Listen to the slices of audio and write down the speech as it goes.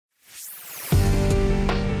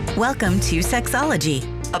Welcome to Sexology,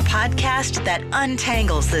 a podcast that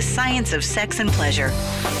untangles the science of sex and pleasure.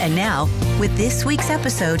 And now, with this week's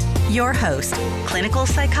episode, your host, clinical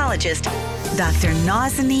psychologist, Dr.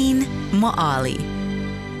 Nazanin Moali.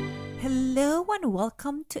 Hello and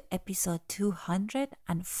welcome to episode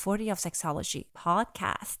 240 of Sexology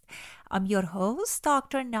Podcast. I'm your host,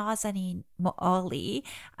 Dr. Nazanin Moali,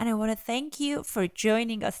 and I want to thank you for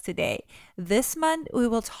joining us today. This month, we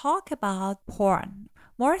will talk about porn.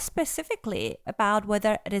 More specifically, about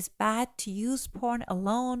whether it is bad to use porn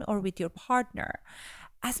alone or with your partner.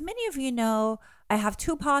 As many of you know, I have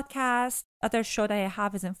two podcasts. Other show that I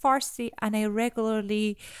have is in Farsi, and I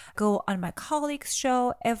regularly go on my colleague's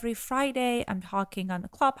show every Friday. I'm talking on the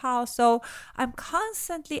Clubhouse. So I'm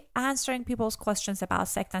constantly answering people's questions about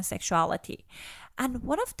sex and sexuality. And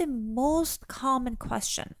one of the most common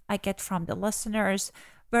questions I get from the listeners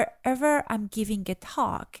wherever I'm giving a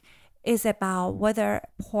talk is about whether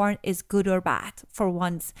porn is good or bad for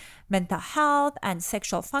one's mental health and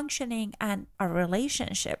sexual functioning and our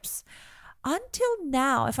relationships. Until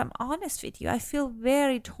now, if I'm honest with you, I feel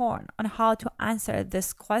very torn on how to answer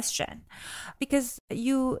this question. Because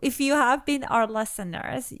if you have been our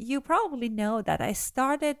listeners, you probably know that I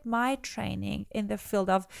started my training in the field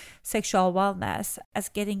of sexual wellness as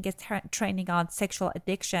getting a training on sexual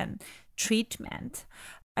addiction treatment.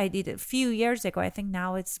 I did it a few years ago. I think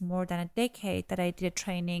now it's more than a decade that I did a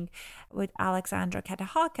training with Alexandra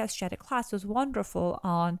Katahakis. She had a class that was wonderful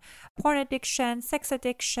on porn addiction, sex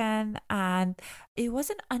addiction. And it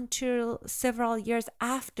wasn't until several years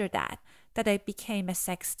after that I became a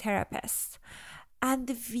sex therapist. And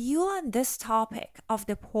the view on this topic of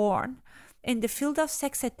the porn in the field of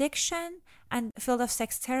sex addiction and the field of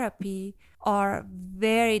sex therapy are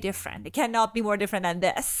very different. It cannot be more different than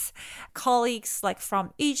this. Colleagues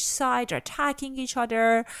from each side are attacking each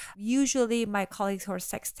other. Usually my colleagues who are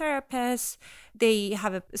sex therapists, they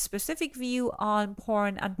have a specific view on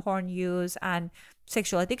porn and porn use, and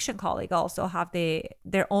sexual addiction colleagues also have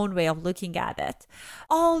their own way of looking at it.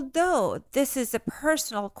 Although this is a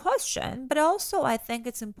personal question, but also I think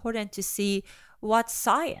it's important to see what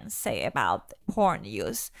science say about porn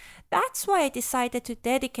use. That's why I decided to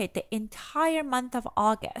dedicate the entire month of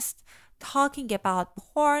August talking about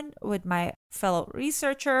porn with my fellow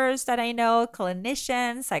researchers that I know,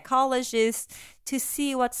 clinicians, psychologists, to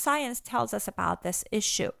see what science tells us about this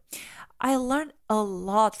issue. I learned a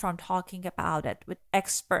lot from talking about it with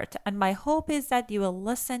experts, and my hope is that you will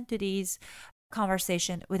listen to these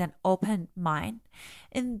conversation with an open mind.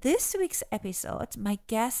 In this week's episode, my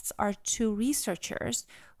guests are two researchers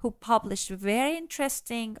who published very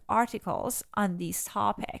interesting articles on this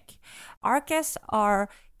topic. Our guests are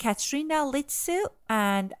Katerina Litsou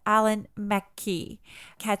and Alan McKee.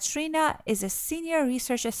 Katerina is a senior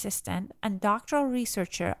research assistant and doctoral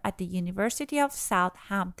researcher at the University of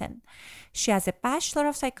Southampton. She has a bachelor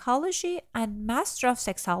of psychology and master of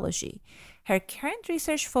sexology. Her current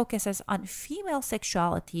research focuses on female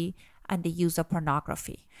sexuality and the use of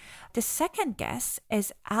pornography. The second guest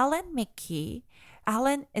is Alan McKee.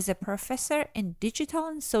 Alan is a professor in digital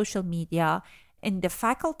and social media in the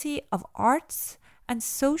Faculty of Arts and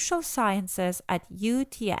Social Sciences at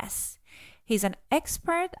UTS. He's an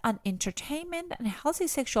expert on entertainment and healthy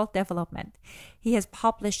sexual development. He has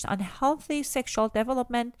published on healthy sexual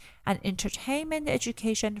development and entertainment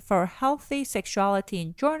education for healthy sexuality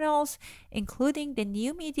in journals, including the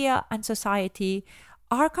New Media and Society,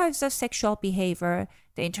 Archives of Sexual Behavior,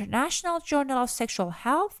 the International Journal of Sexual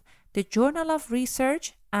Health, the Journal of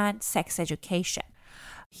Research, and Sex Education.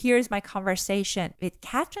 Here's my conversation with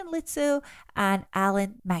Katerina Litsou and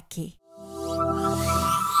Alan McKee.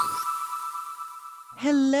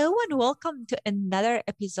 Hello and welcome to another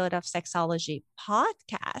episode of Sexology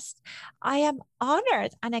Podcast. I am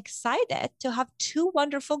honored and excited to have two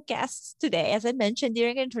wonderful guests today. As I mentioned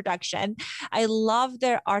during introduction, I love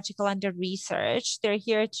their article and their research. They're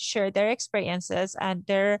here to share their experiences and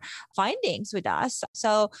their findings with us.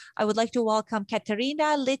 So I would like to welcome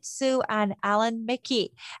Katerina Litsou and Alan McKee.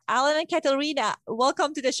 Alan and Katerina,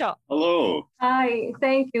 welcome to the show. Hello. Hi,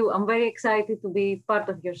 thank you. I'm very excited to be part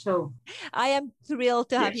of your show. I am thrilled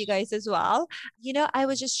to have you guys as well. I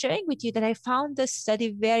was just sharing with you that I found this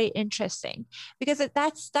study very interesting because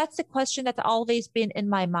that's the question that's always been in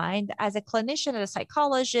my mind. As a clinician and a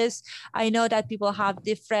psychologist, I know that people have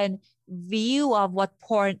different view of what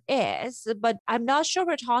porn is, but I'm not sure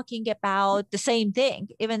we're talking about the same thing.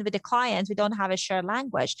 Even with the clients, we don't have a shared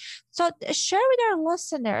language. So share with our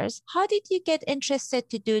listeners, how did you get interested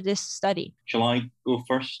to do this study? Shall I go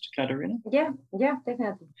first, Katerina? Yeah,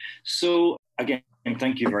 definitely. So again, And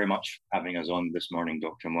thank you very much for having us on this morning,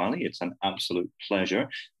 Dr. Mwali. It's an absolute pleasure.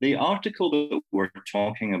 The article that we're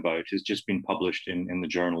talking about has just been published in the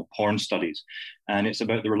journal Porn Studies, and it's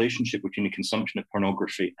about the relationship between the consumption of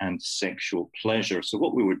pornography and sexual pleasure. So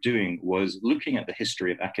what we were doing was looking at the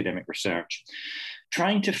history of academic research,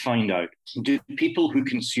 trying to find out, do people who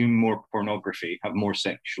consume more pornography have more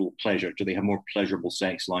sexual pleasure? Do they have more pleasurable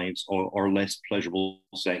sex lives or less pleasurable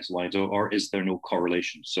sex lives, or is there no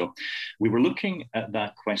correlation? So we were looking at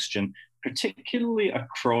that question, particularly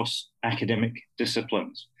across academic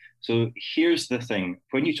disciplines. So here's the thing.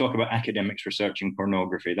 When you talk about academics researching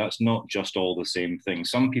pornography, that's not just all the same thing.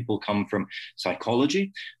 Some people come from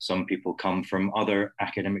psychology. Some people come from other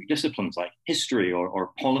academic disciplines like history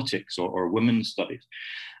or politics or women's studies.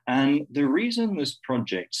 And the reason this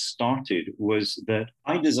project started was that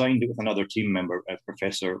I designed it with another team member,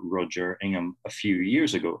 Professor Roger Ingham, a few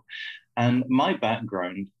years ago. And my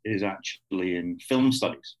background is actually in film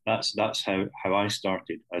studies. That's how I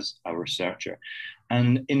started as a researcher.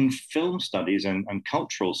 And in film studies and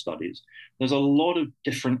cultural studies, there's a lot of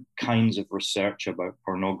different kinds of research about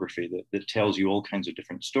pornography that tells you all kinds of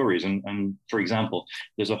different stories. And for example,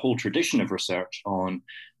 there's a whole tradition of research on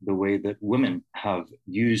the way that women have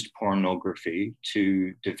used pornography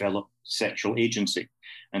to develop sexual agency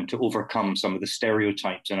and to overcome some of the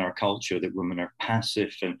stereotypes in our culture that women are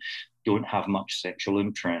passive and don't have much sexual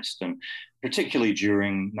interest. And particularly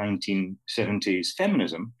during 1970s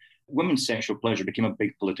feminism, women's sexual pleasure became a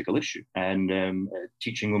big political issue, and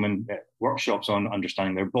teaching women workshops on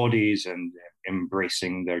understanding their bodies and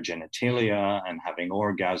embracing their genitalia and having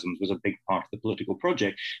orgasms was a big part of the political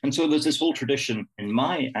project. And so there's this whole tradition in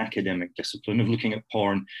my academic discipline of looking at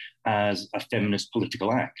porn as a feminist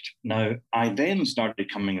political act. Now, I then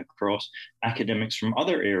started coming across academics from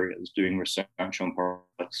other areas doing research on porn,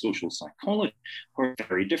 like social psychology, for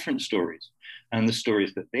very different stories. And the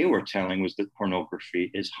stories that they were telling was that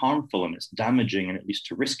pornography is harmful and it's damaging and it leads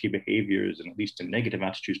to risky behaviors and it leads to negative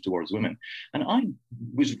attitudes towards women. And I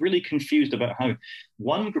was really confused about how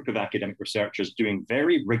one group of academic researchers doing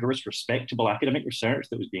very rigorous, respectable academic research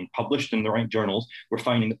that was being published in the right journals were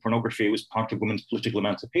finding that pornography was part of women's political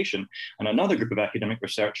emancipation. And another group of academic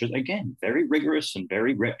researchers, again, very rigorous and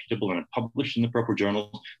very reputable and published in the proper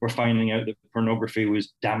journals, were finding out that pornography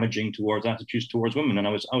was damaging towards attitudes towards women. And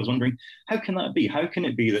I was wondering, how can that be? How can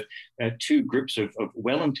it be that two groups of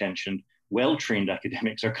well-intentioned, well-trained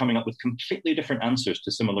academics are coming up with completely different answers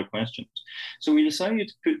to similar questions? So we decided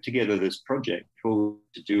to put together this project to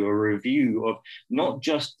do a review of not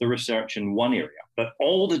just the research in one area, but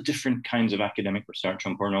all the different kinds of academic research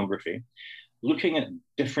on pornography, looking at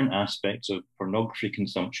different aspects of pornography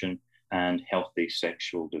consumption and healthy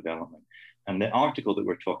sexual development. And the article that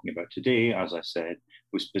we're talking about today, as I said,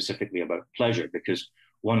 was specifically about pleasure, because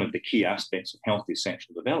one of the key aspects of healthy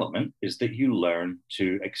sexual development is that you learn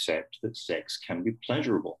to accept that sex can be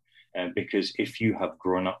pleasurable. Because if you have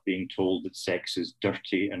grown up being told that sex is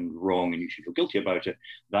dirty and wrong and you should feel guilty about it,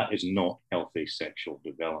 that is not healthy sexual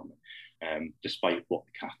development, despite what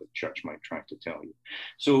the Catholic Church might try to tell you.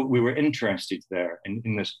 So we were interested there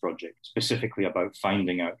in this project, specifically about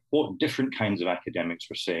finding out what different kinds of academics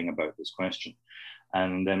were saying about this question.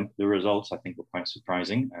 And the results, I think, were quite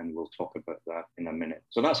surprising, and we'll talk about that in a minute.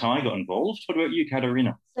 So that's how I got involved. What about you,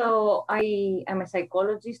 Katerina? So I am a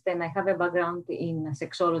psychologist and I have a background in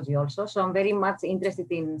sexology also. So I'm very much interested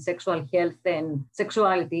in sexual health and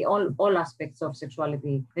sexuality, all aspects of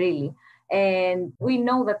sexuality, really. And we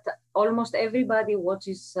know that almost everybody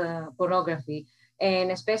watches pornography,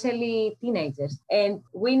 and especially teenagers. And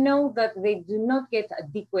we know that they do not get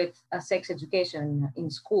adequate sex education in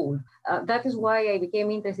school. That is why I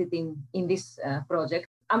became interested in this project.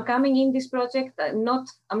 I'm coming in this project, I'm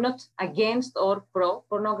not against or pro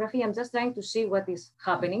pornography. I'm just trying to see what is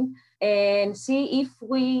happening and see if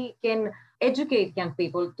we can educate young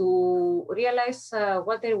people to realize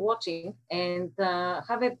what they're watching and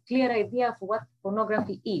have a clear idea of what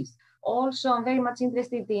pornography is. Also, I'm very much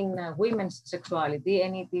interested in women's sexuality,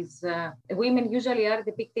 and it is women usually are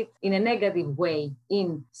depicted in a negative way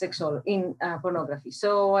in pornography.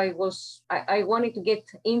 So I wanted to get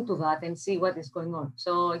into that and see what is going on.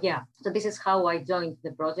 So this is how I joined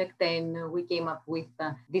the project, and we came up with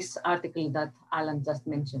this article that Alan just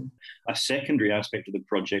mentioned. A secondary aspect of the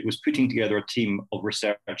project was putting together a team of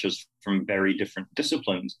researchers from very different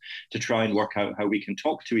disciplines to try and work out how we can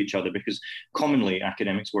talk to each other, because commonly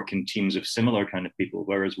academics work in teams of similar kind of people,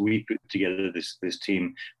 whereas we put together this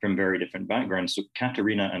team from very different backgrounds. So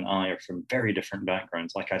Katerina and I are from very different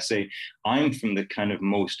backgrounds. Like I say, I'm from the kind of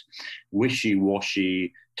most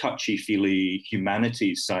wishy-washy, touchy-feely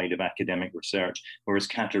humanities side of academic research, whereas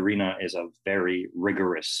Katerina is a very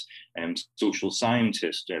rigorous social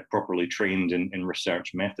scientist, properly trained in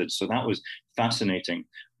research methods. So that was fascinating,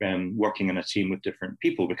 working in a team with different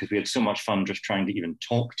people, because we had so much fun just trying to even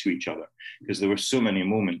talk to each other, because there were so many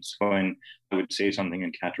moments when I would say something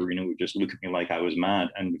and Katerina would just look at me like I was mad,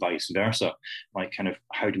 and vice versa. Like, kind of,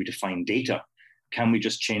 how do we define data? Can we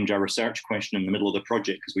just change our research question in the middle of the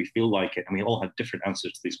project because we feel like it? And we all had different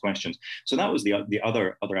answers to these questions. So that was the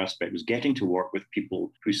other aspect, was getting to work with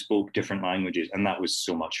people who spoke different languages. And that was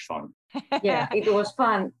so much fun. Yeah, it was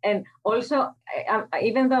fun. And also,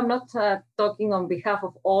 even though I'm not talking on behalf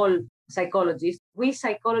of all psychologists, we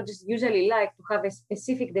psychologists usually like to have a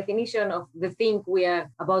specific definition of the thing we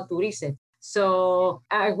are about to research. So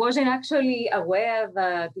I wasn't actually aware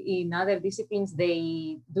that in other disciplines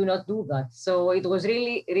they do not do that. So it was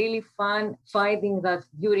really, really fun finding that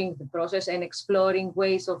during the process and exploring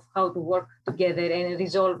ways of how to work together and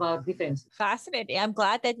resolve our differences. Fascinating. I'm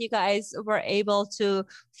glad that you guys were able to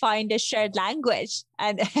find a shared language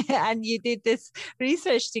and you did this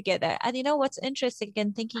research together. And you know what's interesting,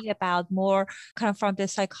 in thinking about more kind of from the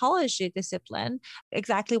psychology discipline,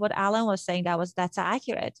 exactly what Alan was saying, that's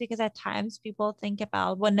accurate, because at times people think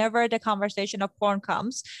about, whenever the conversation of porn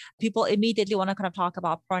comes, people immediately want to kind of talk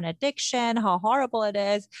about porn addiction, how horrible it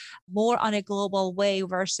is, more on a global way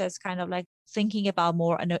versus kind of like thinking about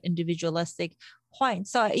more an individualistic point.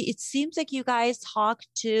 So it seems like you guys talked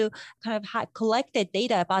to kind of had collected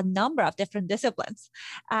data about a number of different disciplines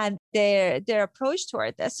and their approach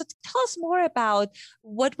toward this. So tell us more about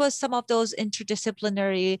what was some of those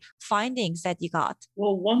interdisciplinary findings that you got.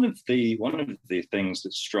 Well, one of the things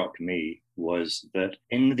that struck me was that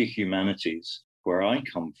in the humanities, where I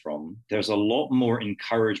come from, there's a lot more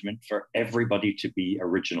encouragement for everybody to be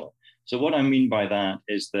original. So what I mean by that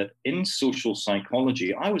is that in social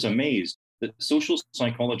psychology, I was amazed that social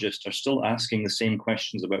psychologists are still asking the same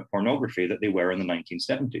questions about pornography that they were in the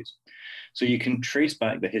 1970s. So you can trace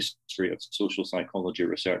back the history of social psychology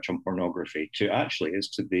research on pornography to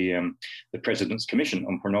the President's Commission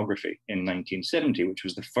on Pornography in 1970, which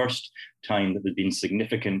was the first time that there'd been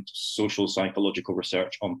significant social psychological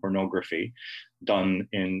research on pornography done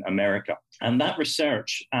in America. And that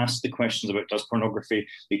research asked the questions about, does pornography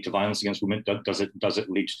lead to violence against women? Does it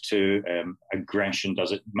lead to aggression?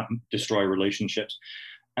 Does it destroy relationships?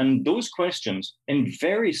 And those questions, in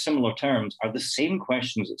very similar terms, are the same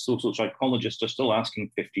questions that social psychologists are still asking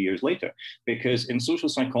 50 years later. Because in social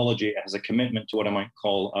psychology, it has a commitment to what I might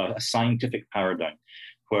call a scientific paradigm,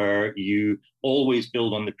 where you always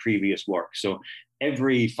build on the previous work. So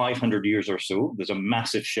every 500 years or so, there's a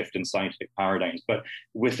massive shift in scientific paradigms. But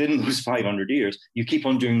within those 500 years, you keep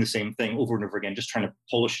on doing the same thing over and over again, just trying to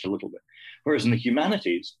polish it a little bit. Whereas in the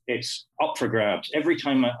humanities, it's up for grabs. Every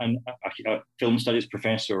time a film studies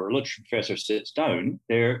professor or a literature professor sits down,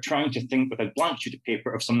 they're trying to think with a blank sheet of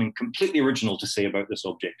paper of something completely original to say about this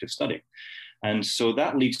object of study. And so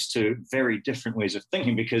that leads to very different ways of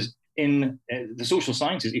thinking, because in the social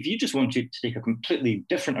sciences, if you just wanted to take a completely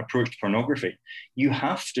different approach to pornography, you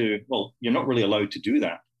have to, well, you're not really allowed to do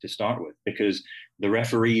that to start with, because the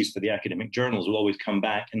referees for the academic journals will always come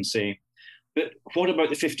back and say, but what about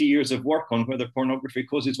the 50 years of work on whether pornography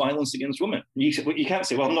causes violence against women? You can't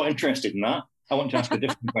say, well, I'm not interested in that. I want to ask a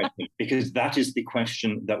different question, because that is the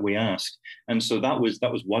question that we ask. And so that was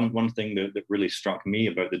one thing that really struck me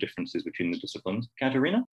about the differences between the disciplines.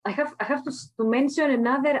 Katerina? I have to mention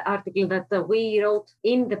another article that we wrote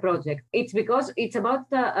in the project. It's because it's about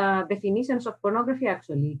the definitions of pornography,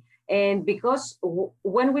 actually. And because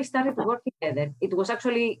when we started working together, it was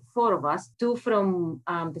actually 4 of us, 2 from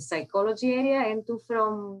the psychology area and 2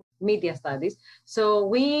 from media studies. So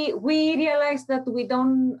we realized that we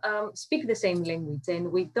don't speak the same language,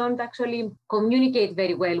 and we don't actually communicate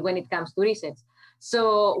very well when it comes to research.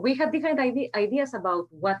 So we had different ideas about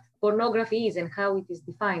what pornography is and how it is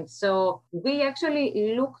defined. So we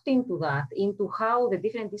actually looked into that, into how the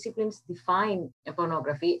different disciplines define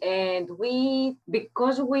pornography. And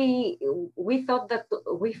because we thought that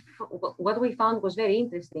what we found was very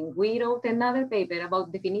interesting, we wrote another paper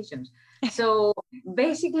about definitions. So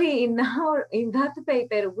basically in that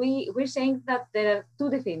paper, we're saying that there are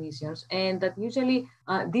 2 definitions, and that usually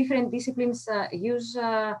different disciplines use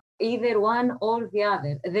either one or the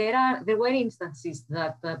other. There were instances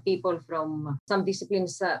that people from some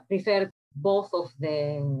disciplines preferred both of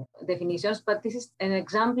the definitions, but this is an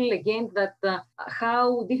example again that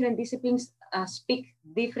how different disciplines speak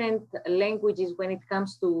different languages when it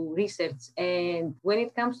comes to research and when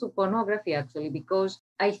it comes to pornography, actually, because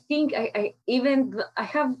I think I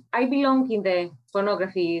belong in the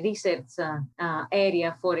pornography research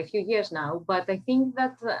area for a few years now, but I think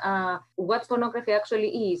that what pornography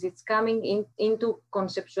actually is, it's coming into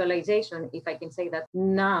conceptualization, if I can say that,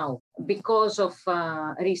 now because of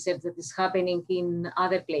research that is happening in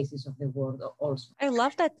other places of the world also. I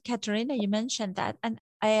love that, Katerina, you mentioned that. And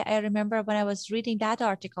I remember when I was reading that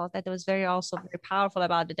article that it was very powerful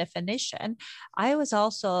about the definition. I was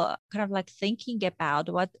also kind of like thinking about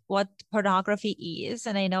what pornography is.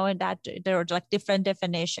 And I know in that there are like different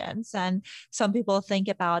definitions. And some people think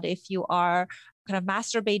about if you are kind of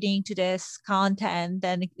masturbating to this content,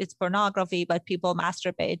 then it's pornography, but people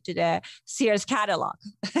masturbate to the Sears catalog.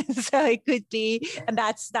 So it could be, and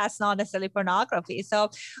that's not necessarily pornography. So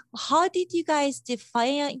how did you guys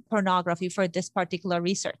define pornography for this particular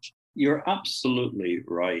research? You're absolutely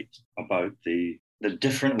right about the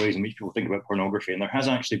different ways in which people think about pornography. And there has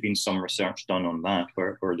actually been some research done on that,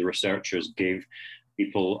 where the researchers gave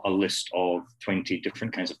people a list of 20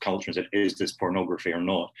 different kinds of cultures that is this pornography or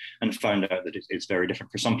not, and found out that it's very different.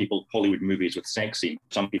 For some people, Hollywood movies with sex scenes.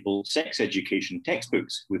 Some people, sex education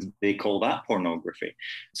textbooks, they call that pornography.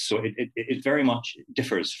 So it very much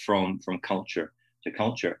differs from culture to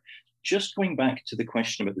culture. Just going back to the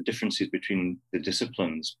question about the differences between the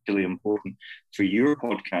disciplines, really important for your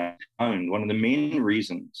podcast. One of the main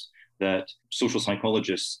reasons that social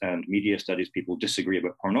psychologists and media studies people disagree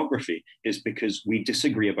about pornography is because we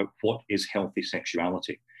disagree about what is healthy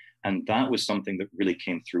sexuality. And that was something that really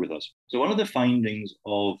came through with us. So one of the findings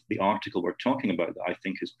of the article we're talking about that I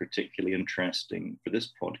think is particularly interesting for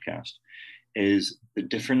this podcast is the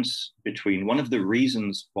difference between one of the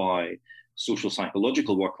reasons why social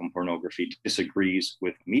psychological work on pornography disagrees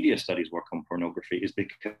with media studies work on pornography is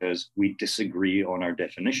because we disagree on our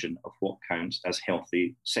definition of what counts as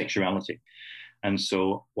healthy sexuality. And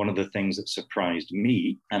so one of the things that surprised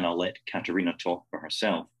me, and I'll let Katerina talk for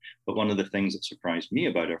herself, but one of the things that surprised me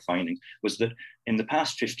about our findings was that in the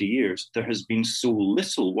past 50 years, there has been so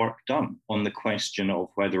little work done on the question of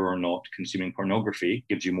whether or not consuming pornography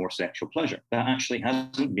gives you more sexual pleasure. That actually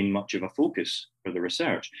hasn't been much of a focus for the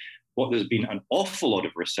research. What there's been an awful lot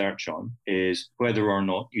of research on is whether or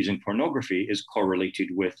not using pornography is correlated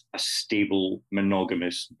with a stable,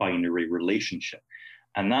 monogamous, binary relationship.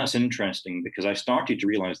 And that's interesting because I started to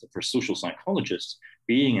realize that for social psychologists,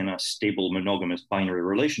 being in a stable, monogamous, binary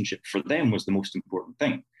relationship for them was the most important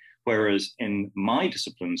thing. Whereas in my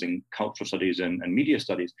disciplines, in cultural studies and media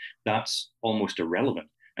studies, that's almost irrelevant.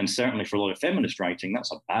 And certainly for a lot of feminist writing,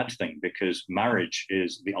 that's a bad thing because marriage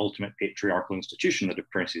is the ultimate patriarchal institution that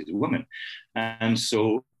oppresses women. And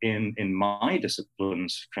so in my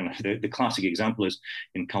disciplines, kind of the classic example is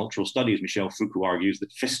in cultural studies, Michel Foucault argues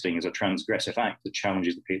that fisting is a transgressive act that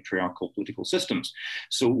challenges the patriarchal political systems.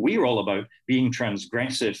 So we're all about being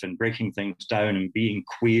transgressive and breaking things down and being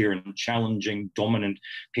queer and challenging dominant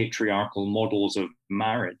patriarchal models of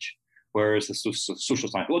marriage, whereas the social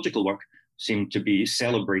psychological work seem to be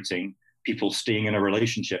celebrating people staying in a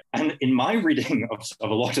relationship. And in my reading of a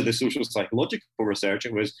lot of the social psychological research,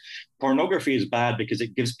 it was pornography is bad because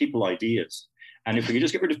it gives people ideas. And if we could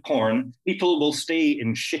just get rid of porn, people will stay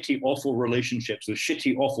in shitty, awful relationships with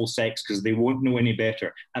shitty, awful sex because they won't know any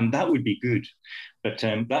better. And that would be good. But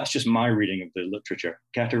that's just my reading of the literature.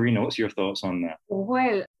 Katerina, what's your thoughts on that?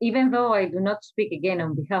 Well, even though I do not speak again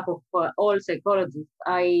on behalf of all psychologists,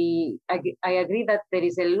 I agree that there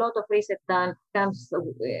is a lot of research done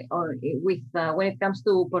when it comes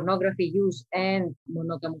to pornography use and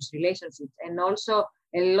monogamous relationships, and also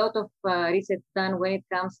a lot of research done when it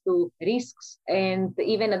comes to risks and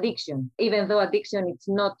even addiction, even though addiction is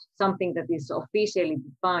not something that is officially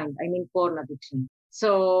defined. I mean, porn addiction.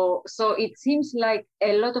 So it seems like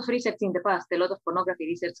a lot of research in the past, a lot of pornography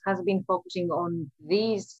research has been focusing on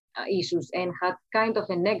these issues and had kind of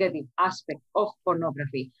a negative aspect of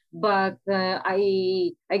pornography. But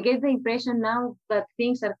I get the impression now that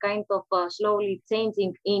things are kind of slowly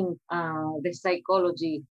changing in the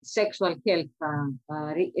psychology, sexual health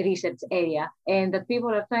research area, and that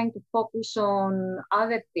people are trying to focus on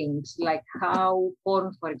other things like how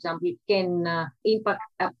porn, for example, can impact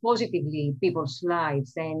positively people's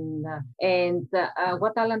lives. And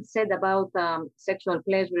what Alan said about sexual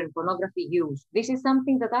pleasure and pornography use, this is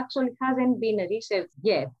something that actually hasn't been researched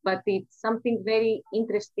yet, but it's something very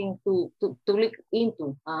interesting to look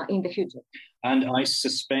into in the future. And I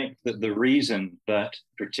suspect that the reason that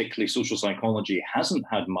particularly social psychology hasn't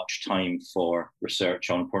had much time for research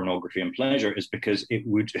on pornography and pleasure is because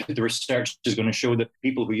the research is going to show that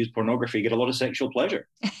people who use pornography get a lot of sexual pleasure.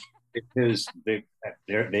 because they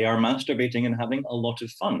are masturbating and having a lot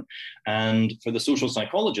of fun. And for the social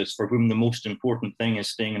psychologists, for whom the most important thing is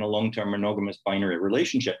staying in a long-term monogamous binary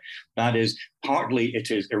relationship, that is partly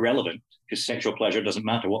it is irrelevant because sexual pleasure doesn't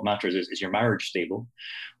matter. What matters is your marriage stable.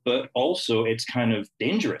 But also it's kind of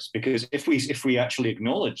dangerous because if we actually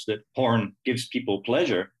acknowledge that porn gives people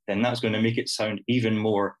pleasure, then that's going to make it sound even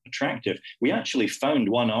more attractive. We actually found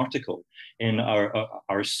one article in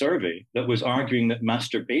our survey that was arguing that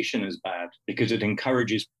masturbation is bad because it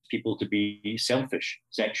encourages people to be selfish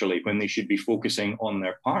sexually when they should be focusing on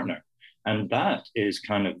their partner. And that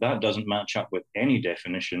doesn't match up with any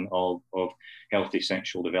definition of healthy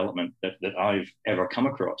sexual development that I've ever come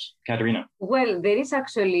across. Katerina? Well, there is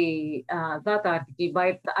actually that article,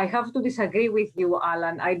 but I have to disagree with you,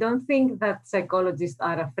 Alan. I don't think that psychologists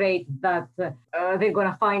are afraid that they're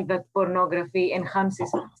going to find that pornography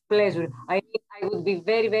enhances pleasure. I would be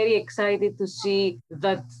very, very excited to see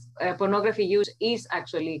that pornography use is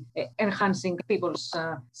actually enhancing people's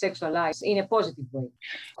sexual lives in a positive way.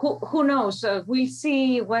 Who knows? We'll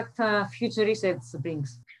see what future research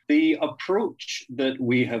brings. The approach that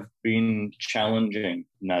we have been challenging,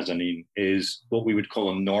 Nazanin, is what we would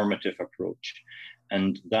call a normative approach.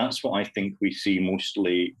 And that's what I think we see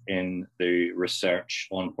mostly in the research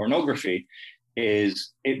on pornography,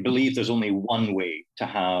 is it believes there's only one way to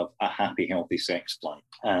have a happy, healthy sex life.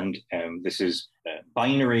 And this is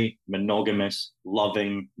binary, monogamous,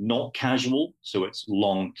 loving, not casual. So it's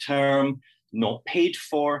long-term, not paid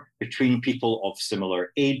for, between people of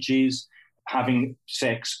similar ages, having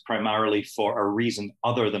sex primarily for a reason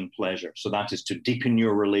other than pleasure. So that is to deepen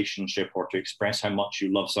your relationship or to express how much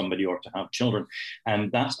you love somebody or to have children.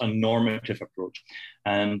 And that's a normative approach.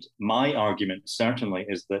 And my argument certainly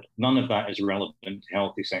is that none of that is relevant to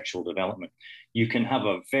healthy sexual development. You can have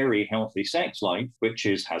a very healthy sex life, which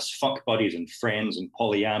has fuck buddies and friends and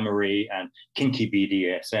polyamory and kinky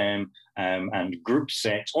BDSM and group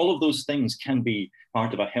sex. All of those things can be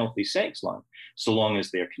part of a healthy sex life, so long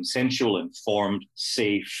as they're consensual, informed,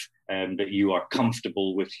 safe, that you are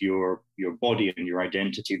comfortable with your body and your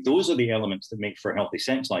identity. Those are the elements that make for a healthy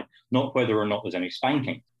sex life, not whether or not there's any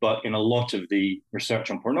spanking. But in a lot of the research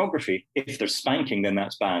on pornography, if there's spanking, then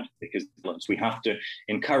that's bad, because we have to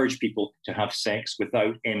encourage people to have sex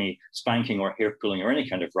without any spanking or hair pulling or any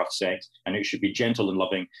kind of rough sex. And it should be gentle and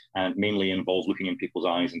loving and mainly involve looking in people's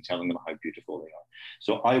eyes and telling them how beautiful they are.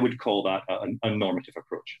 So I would call that a normative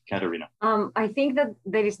approach. Katerina? I think that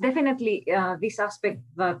there is definitely this aspect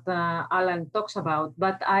that Alan talks about,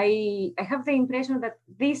 but I have the impression that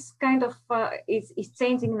this kind of is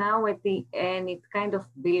changing now and it kind of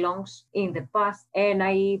belongs in the past. And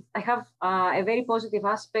I have a very positive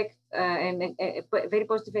aspect and a very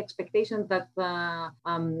positive expectation that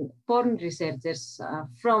porn researchers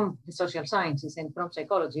from the social sciences and from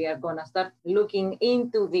psychology are going to start looking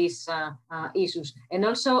into these issues. And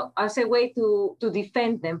also as a way to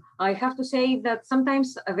defend them, I have to say that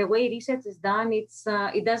sometimes the way research is done,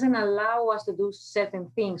 it doesn't allow us to do certain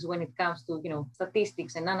things when it comes to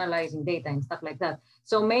statistics and analyzing data and stuff like that.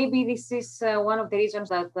 So maybe this is one of the reasons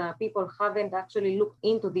that people haven't actually looked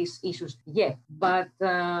into these issues yet. But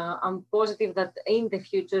I'm positive that in the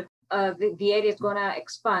future, the area is going to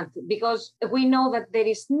expand, because we know that there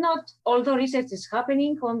is not, although research is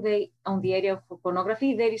happening on the area of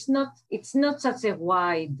pornography, it's not such a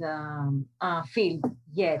wide field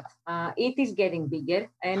yet. It is getting bigger,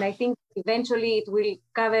 and I think eventually it will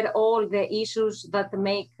cover all the issues that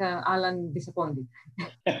make Alan disappointed.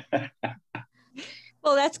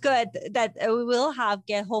 Well, that's good that we will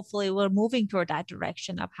hopefully we're moving toward that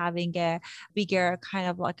direction of having a bigger kind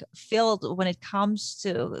of like field when it comes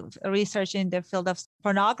to research in the field of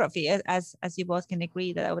pornography, as you both can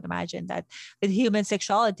agree that I would imagine that with human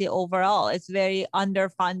sexuality overall, it's very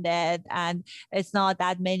underfunded and it's not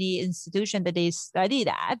that many institutions that they study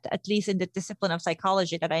that, at least in the discipline of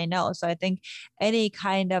psychology that I know. So I think any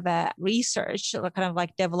kind of a research or kind of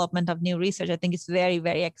like development of new research, I think it's very,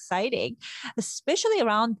 very exciting, especially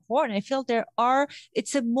around porn. I feel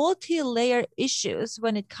it's a multi-layer issues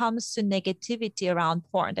when it comes to negativity around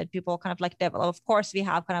porn that people kind of like develop. Of course, we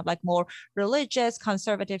have kind of like more religious,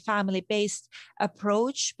 conservative, family-based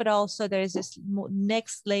approach, but also there is this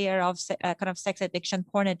next layer of kind of sex addiction,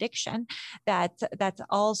 porn addiction, that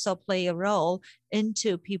also play a role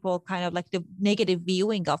into people kind of like the negative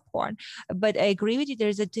viewing of porn. But I agree with you,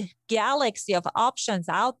 there's a galaxy of options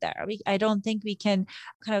out there. I don't think we can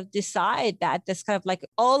kind of decide that this kind of like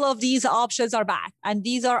all of these options are bad and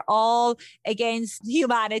these are all against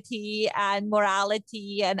humanity and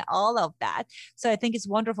morality and all of that. So I think it's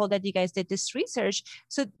wonderful that you guys did this research.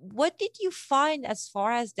 So what did you find as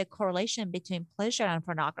far as the correlation between pleasure and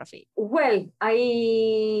pornography? Well,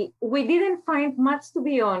 we didn't find much, to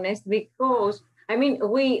be honest, because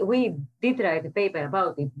we did write a paper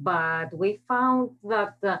about it, but we found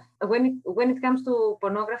that when it comes to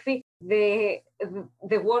pornography, the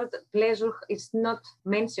word pleasure is not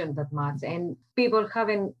mentioned that much, and people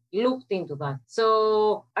haven't looked into that.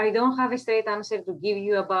 So I don't have a straight answer to give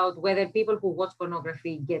you about whether people who watch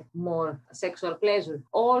pornography get more sexual pleasure.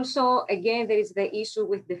 Also, again, there is the issue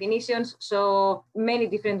with definitions. So many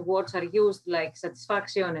different words are used, like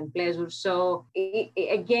satisfaction and pleasure. So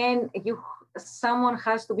again, someone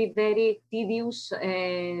has to be very tedious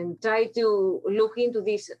and try to look into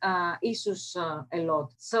these issues a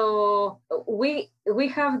lot. So we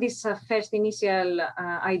have this first initial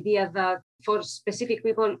idea that for specific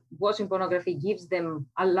people, watching pornography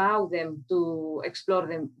allow them to explore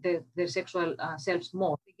their sexual selves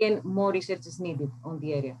more. Again, more research is needed on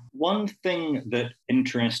the area. One thing that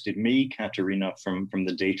interested me, Katerina, from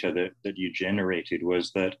the data that you generated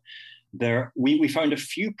was that we found a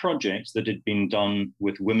few projects that had been done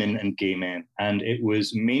with women and gay men, and it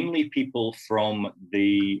was mainly people from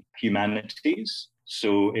the humanities.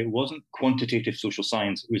 So it wasn't quantitative social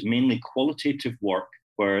science. It was mainly qualitative work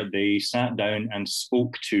where they sat down and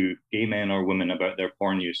spoke to gay men or women about their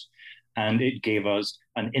porn use. And it gave us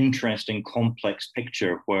an interesting, complex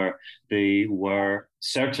picture where they were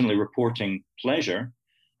certainly reporting pleasure,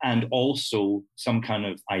 and also some kind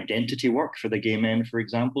of identity work for the gay men, for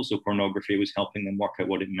example. So pornography was helping them work out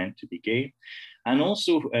what it meant to be gay. And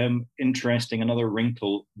also interesting, another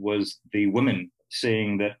wrinkle was the women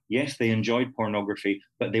saying that, yes, they enjoyed pornography,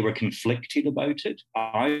 but they were conflicted about it,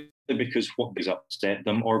 either because what was upset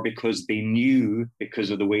them or because they knew, because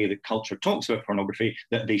of the way that culture talks about pornography,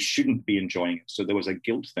 that they shouldn't be enjoying it. So there was a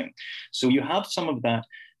guilt thing. So you have some of that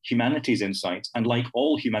humanities insights, and like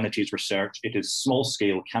all humanities research, it is small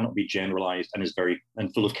scale, cannot be generalized, and is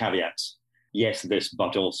and full of caveats. Yes, this,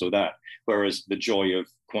 but also that. Whereas the joy of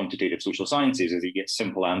quantitative social sciences is you get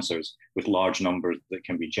simple answers with large numbers that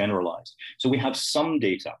can be generalized. So we have some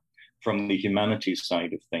data from the humanities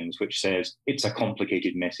side of things, which says it's a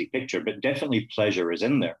complicated, messy picture, but definitely pleasure is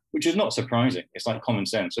in there, which is not surprising. It's like common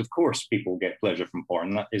sense. Of course, people get pleasure from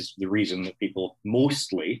porn. That is the reason that people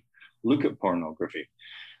mostly look at pornography.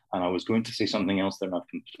 And I was going to say something else that I've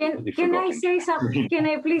completely forgotten. Can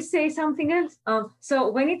I please say something else?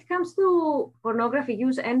 So when it comes to pornography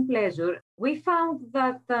use and pleasure, we found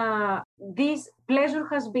that this pleasure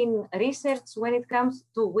has been researched when it comes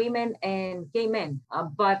to women and gay men.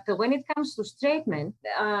 But when it comes to straight men,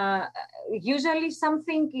 usually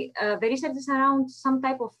the research is around some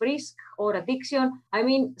type of risk or addiction,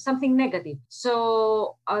 something negative.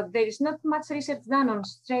 So there is not much research done on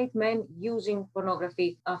straight men using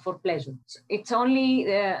pornography for pleasure. It's only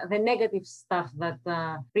the negative stuff that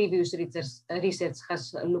previous research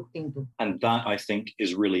has looked into. And that, I think,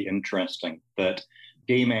 is really interesting, that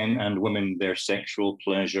gay men and women, their sexual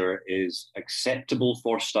pleasure is acceptable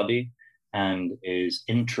for study and is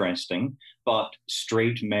interesting, but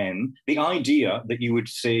straight men, the idea that you would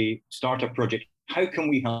say, start a project, how can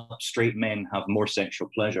we help straight men have more sexual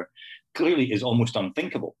pleasure, clearly is almost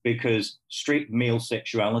unthinkable, because straight male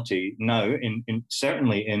sexuality now,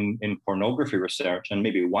 certainly in pornography research and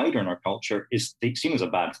maybe wider in our culture, is seen as a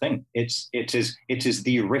bad thing. It is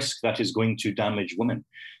the risk that is going to damage women.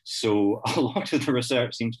 So a lot of the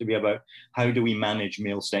research seems to be about how do we manage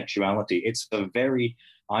male sexuality. It's a very,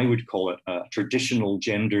 I would call it a traditional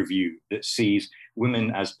gender view that sees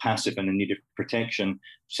women as passive and in need of protection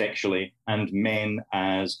sexually, and men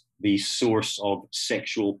as the source of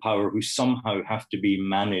sexual power who somehow have to be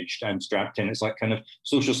managed and strapped in. It's like kind of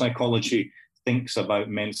social psychology thinks about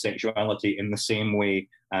men's sexuality in the same way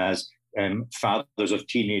as fathers of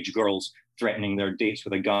teenage girls threatening their dates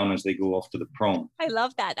with a gun as they go off to the prom. I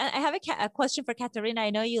love that. And I have a question for Katerina. I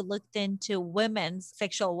know you looked into women's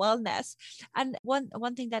sexual wellness. And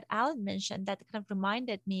one thing that Alan mentioned that kind of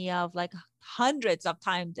reminded me of like hundreds of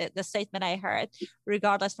times the statement I heard,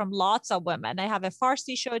 regardless from lots of women. I have a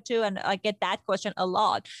Farsi show too, and I get that question a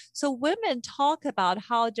lot. So women talk about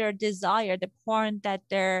how their desire, the porn that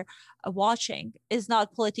they're watching, is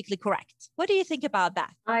not politically correct. What do you think about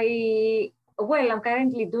that? Well, I'm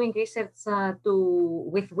currently doing research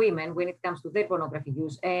with women when it comes to their pornography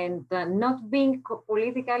use, and not being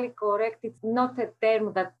politically correct, it's not a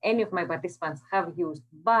term that any of my participants have used,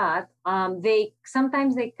 but they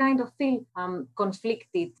sometimes kind of feel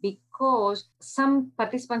conflicted, because because some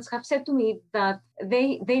participants have said to me that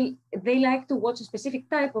they like to watch a specific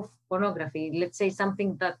type of pornography, let's say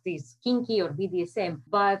something that is kinky or BDSM,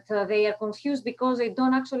 but they are confused because they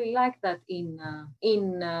don't actually like that in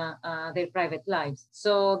their private lives.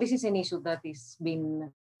 So this is an issue that is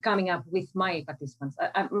been coming up with my participants.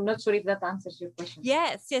 I'm not sure if that answers your question.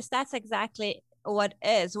 Yes, that's exactly what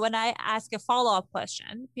is. When I ask a follow-up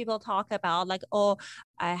question, people talk about like, oh,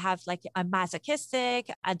 I have like, I'm masochistic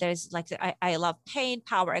and there's like, I love pain,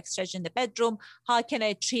 power exchange in the bedroom. How can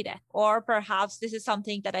I treat it? Or perhaps this is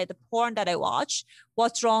something that the porn that I watch,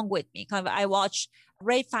 what's wrong with me? Kind of, I watch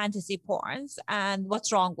rape fantasy porns and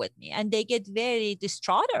what's wrong with me? And they get very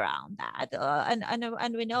distraught around that.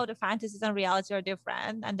 And we know the fantasies and reality are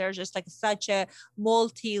different. And there's just like such a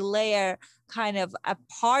multi-layer kind of a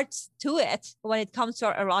parts to it when it comes to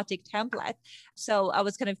our erotic template. So I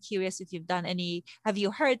was kind of curious if you've done any, have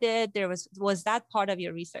you heard it? Was that part of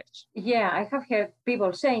your research? Yeah, I have heard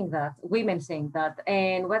people saying that, women saying that.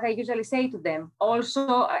 And what I usually say to them,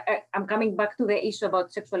 also, I'm coming back to the issue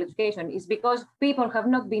about sexual education, is because people have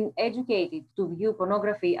not been educated to view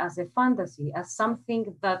pornography as a fantasy, as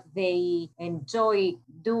something that they enjoy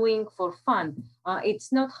doing for fun.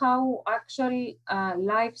 It's not how actual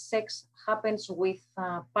live sex happens with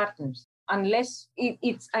partners. Unless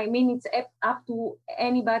it's up to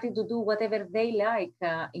anybody to do whatever they like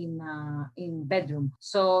in bedroom.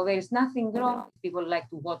 So there is nothing wrong. People like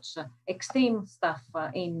to watch extreme stuff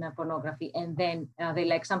in pornography, and then they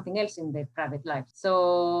like something else in their private life.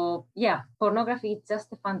 So yeah, pornography is just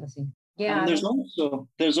a fantasy. Yeah. And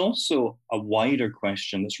there's also a wider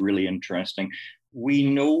question that's really interesting. We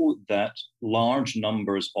know that large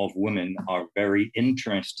numbers of women are very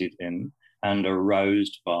interested in and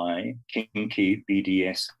aroused by kinky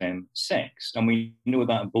BDSM sex. And we know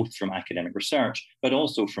that both from academic research, but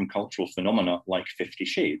also from cultural phenomena like 50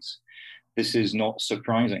 Shades. This is not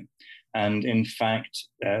surprising. And in fact,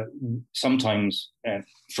 sometimes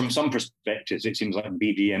from some perspectives, it seems like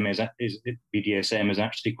BDSM is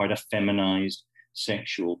actually quite a feminized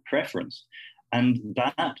sexual preference. And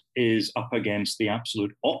that is up against the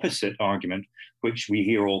absolute opposite argument, which we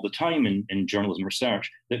hear all the time in journalism research,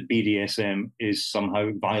 that BDSM is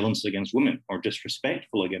somehow violence against women or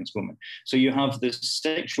disrespectful against women. So you have this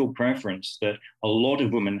sexual preference that a lot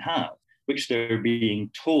of women have, which they're being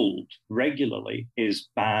told regularly is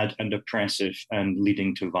bad and oppressive and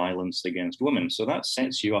leading to violence against women. So that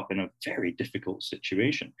sets you up in a very difficult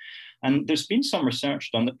situation. And there's been some research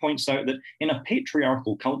done that points out that in a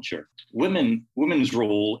patriarchal culture, women's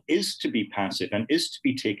role is to be passive and is to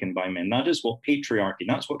be taken by men. That is what patriarchy,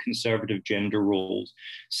 that's what conservative gender roles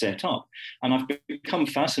set up. And I've become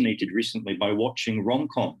fascinated recently by watching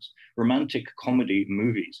rom-coms, romantic comedy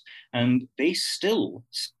movies, and they still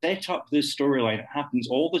set up this storyline. It happens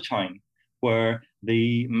all the time where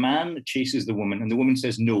the man chases the woman and the woman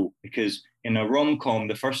says no, because in a rom-com,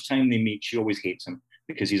 the first time they meet, she always hates him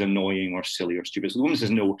because he's annoying or silly or stupid. So the woman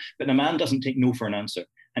says no, but the man doesn't take no for an answer.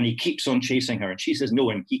 And he keeps on chasing her. And she says no,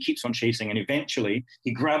 and he keeps on chasing. And eventually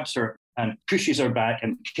he grabs her and pushes her back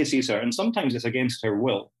and kisses her. And sometimes it's against her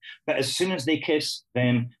will. But as soon as they kiss,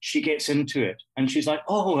 then she gets into it. And she's like,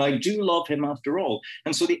 oh, I do love him after all.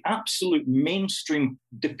 And so the absolute mainstream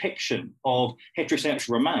depiction of heterosexual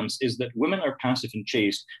romance is that women are passive and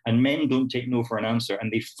chaste and men don't take no for an answer.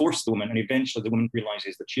 And they force the woman. And eventually the woman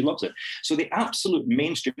realizes that she loves it. So the absolute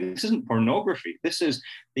mainstream, this isn't pornography. This is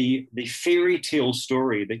the fairy tale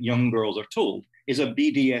story that young girls are told, is a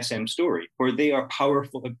BDSM story where they are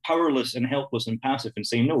powerless and helpless and passive and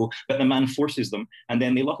say no, but the man forces them and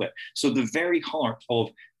then they love it. So the very heart of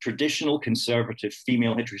traditional conservative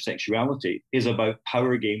female heterosexuality is about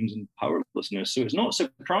power games and powerlessness. So it's not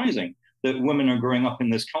surprising that women are growing up in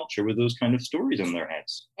this culture with those kind of stories in their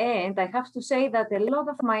heads. And I have to say that a lot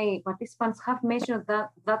of my participants have mentioned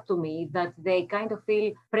that to me, that they kind of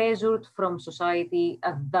feel pressured from society,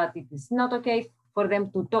 that it is not okay for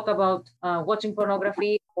them to talk about watching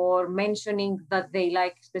pornography or mentioning that they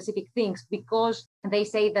like specific things, because they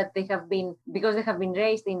say that they have been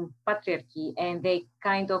raised in patriarchy, and they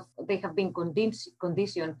have been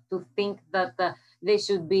conditioned to think that they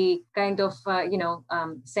should be kind of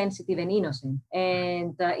sensitive and innocent.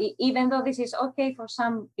 And even though this is okay for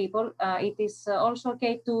some people, it is also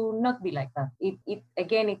okay to not be like that.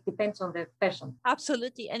 It depends on the person.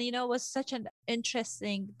 Absolutely. And it was such an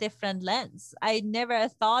interesting different lens. I never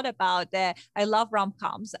thought about that. I love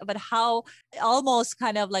rom-coms, but how almost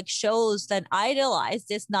kind of like shows that idolize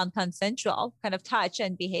this non-consensual kind of touch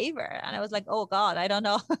and behavior. And I was like, oh God, I don't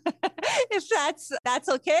know. if that's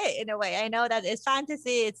okay in a way. I know that it's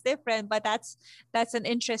fantasy, it's different, but that's an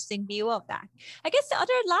interesting view of that. I guess the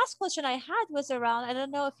other last question I had was around, I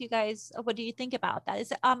don't know if you guys, what do you think about that?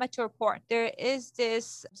 Is amateur porn. There is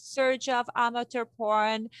this surge of amateur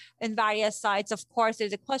porn in various sites. Of course,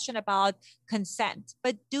 there's a question about consent,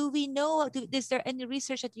 but do we know, is there any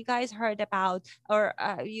research that you guys heard about or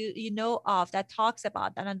you know of that talks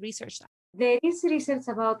about that and research that? There is research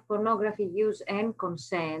about pornography use and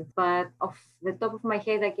consent, but off the top of my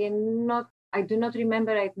head, I do not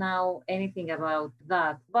remember right now anything about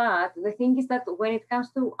that. But the thing is that when it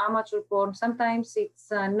comes to amateur porn, sometimes it's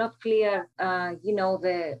not clear.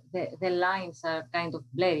 The lines are kind of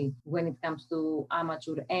blurry when it comes to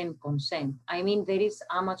amateur and consent. I mean, there is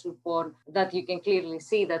amateur porn that you can clearly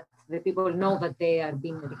see that the people know that they are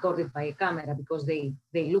being recorded by a camera because they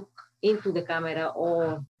look into the camera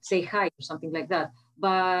or say hi or something like that.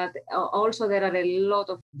 But also there are a lot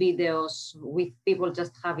of videos with people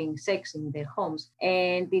just having sex in their homes,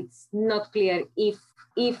 and it's not clear if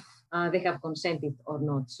they have consented or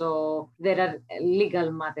not. So there are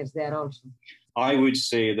legal matters there also. I would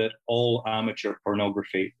say that all amateur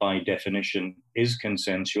pornography by definition is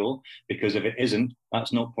consensual, because if it isn't,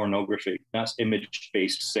 that's not pornography. That's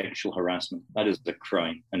image-based sexual harassment. That is a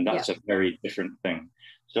crime, and that's a very different thing.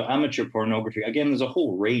 So amateur pornography, again, there's a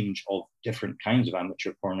whole range of different kinds of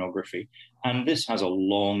amateur pornography. And this has a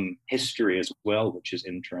long history as well, which is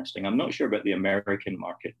interesting. I'm not sure about the American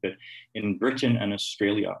market, but in Britain and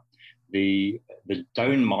Australia, the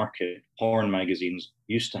down market porn magazines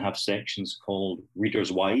used to have sections called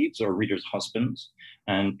Readers' Wives or Readers' Husbands,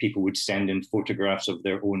 and people would send in photographs of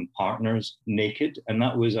their own partners naked, and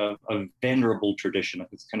that was a venerable tradition.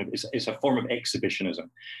 It's a form of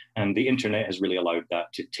exhibitionism, and the internet has really allowed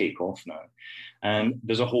that to take off now. And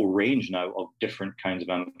there's a whole range now of different kinds of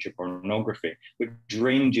amateur pornography, which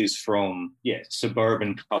ranges from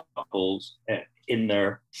suburban couples in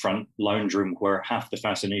their front lounge room, where half the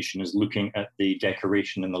fascination is looking at the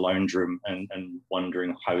decoration in the lounge room and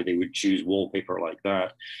wondering how they would choose wallpaper like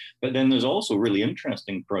that. But then there's also really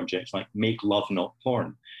interesting projects like Make Love Not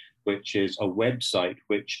Porn, which is a website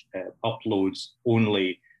which uploads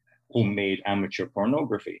only homemade amateur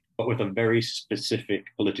pornography, but with a very specific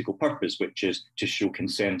political purpose, which is to show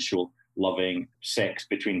consensual, loving sex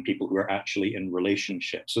between people who are actually in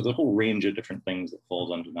relationships. So the whole range of different things that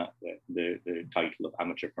falls under that, the title of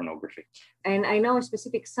amateur pornography. And I know a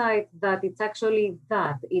specific site that it's actually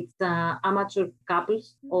that. It's amateur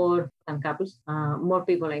couples or couples, more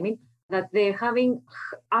people, I mean, that they're having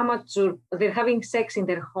sex in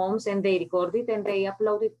their homes, and they record it and they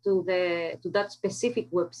upload it to that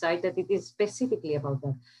specific website that it is specifically about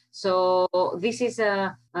that. So this is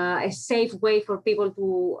a safe way for people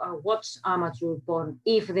to watch amateur porn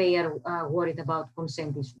if they are worried about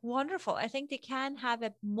consent issues. Wonderful. I think they can have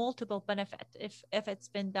a multiple benefit if it's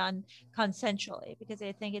been done consensually, because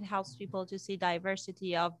I think it helps people to see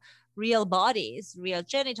diversity of real bodies, real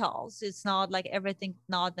genitals. It's not like everything,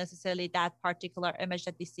 not necessarily that particular image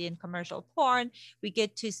that we see in commercial porn. We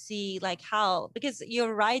get to see like how, because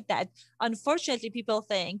you're right that unfortunately people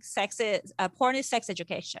think porn is sex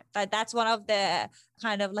education. That's one of the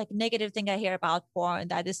kind of like negative thing I hear about porn,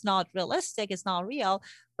 that it's not realistic, it's not real,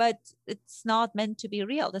 but it's not meant to be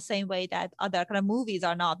real the same way that other kind of movies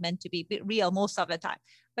are not meant to be real most of the time.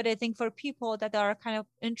 But I think for people that are kind of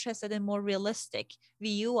interested in more realistic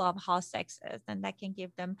view of how sex is, then that can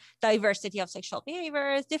give them diversity of sexual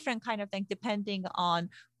behaviors, different kind of thing, depending on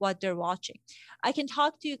what they're watching. I can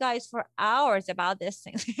talk to you guys for hours about this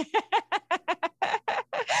thing.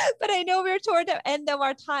 But I know we're toward the end of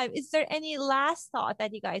our time. Is there any last thought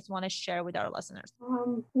that you guys want to share with our listeners?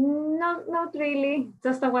 Not really.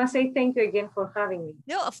 Just I want to say thank you again for having me.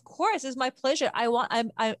 No, of course, it's my pleasure. I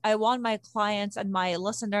want my clients and my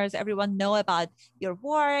listeners, everyone, know about your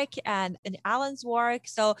work and Alan's work.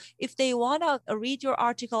 So if they want to read your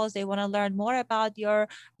articles, they want to learn more about your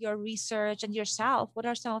research and yourself, what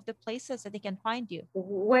are some of the places that they can find you?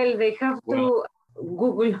 Well, they have to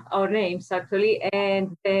Google our names, actually,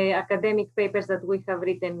 and the academic papers that we have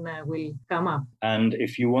written will come up. And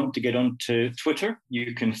if you want to get onto Twitter,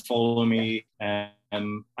 you can follow me at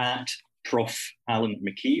Prof. Alan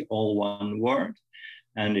McKee, all one word.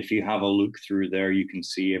 And if you have a look through there, you can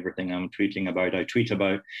see everything I'm tweeting about. I tweet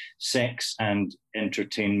about sex and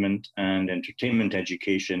entertainment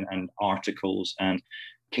education and articles and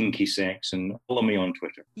kinky sex, and follow me on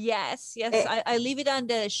Twitter. Yes. I leave it on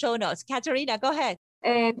the show notes. Katerina, go ahead.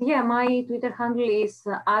 And my Twitter handle is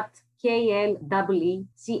at KLEECHOU.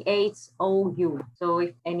 So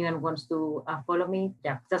if anyone wants to follow me,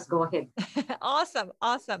 yeah, just go ahead. Awesome.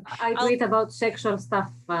 I tweet about sexual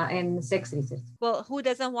stuff and sex research. Well, who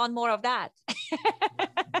doesn't want more of that?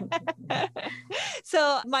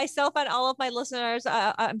 So myself and all of my listeners,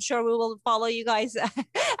 I'm sure we will follow you guys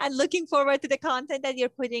and looking forward to the content that you're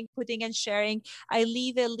putting and sharing. I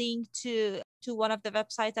leave a link to one of the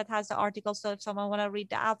websites that has the article. So if someone want to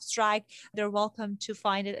read the abstract, they're welcome to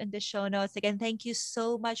find it in the show notes. Again, thank you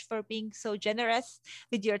so much for being so generous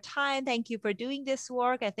with your time. Thank you for doing this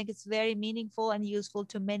work. I think it's very meaningful and useful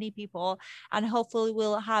to many people. And hopefully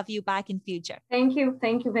we'll have you back in future. Thank you.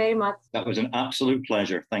 Thank you very much. That was an absolute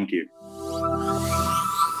pleasure. Thank you.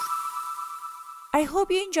 I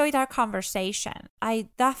hope you enjoyed our conversation. I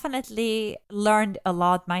definitely learned a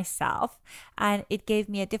lot myself, and it gave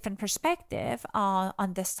me a different perspective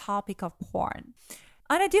on this topic of porn.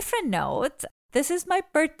 On a different note, this is my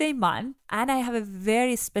birthday month, and I have a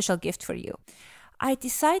very special gift for you. I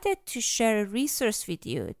decided to share a resource with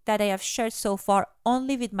you that I have shared so far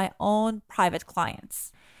only with my own private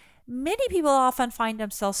clients. Many people often find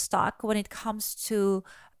themselves stuck when it comes to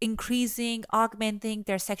augmenting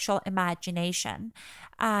their sexual imagination.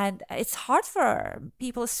 And it's hard for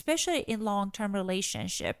people, especially in long-term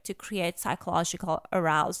relationship, to create psychological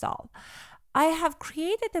arousal. I have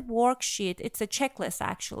created a worksheet, it's a checklist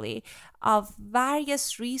actually, of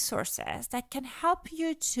various resources that can help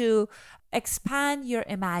you to expand your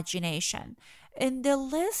imagination. In the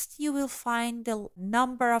list, you will find the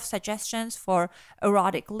number of suggestions for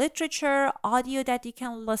erotic literature, audio that you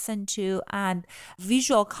can listen to, and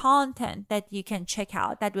visual content that you can check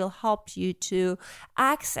out that will help you to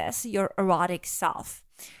access your erotic self.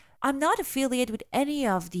 I'm not affiliated with any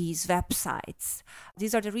of these websites.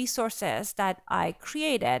 These are the resources that I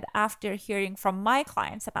created after hearing from my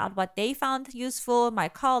clients about what they found useful, my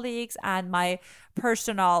colleagues, and my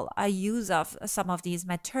personal use of some of these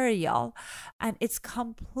material. And it's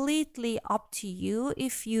completely up to you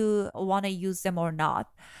if you want to use them or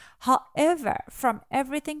not. However, from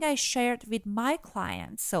everything I shared with my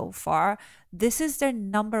clients so far, this is their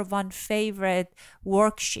number one favorite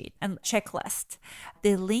worksheet and checklist.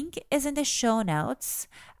 The link is in the show notes.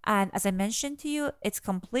 And as I mentioned to you, it's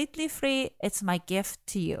completely free. It's my gift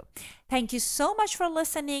to you. Thank you so much for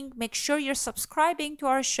listening. Make sure you're subscribing to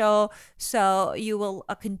our show so you will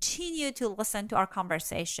continue to listen to our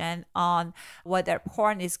conversation on whether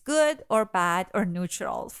porn is good or bad or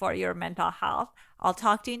neutral for your mental health. I'll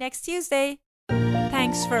talk to you next Tuesday.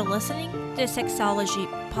 Thanks for listening to Sexology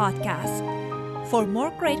Podcast. For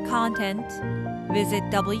more great content, visit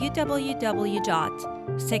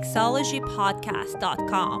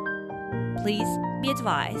www.sexologypodcast.com. Please be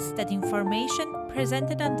advised that information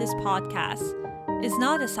presented on this podcast is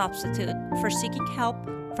not a substitute for seeking help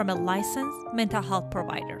from a licensed mental health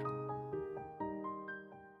provider.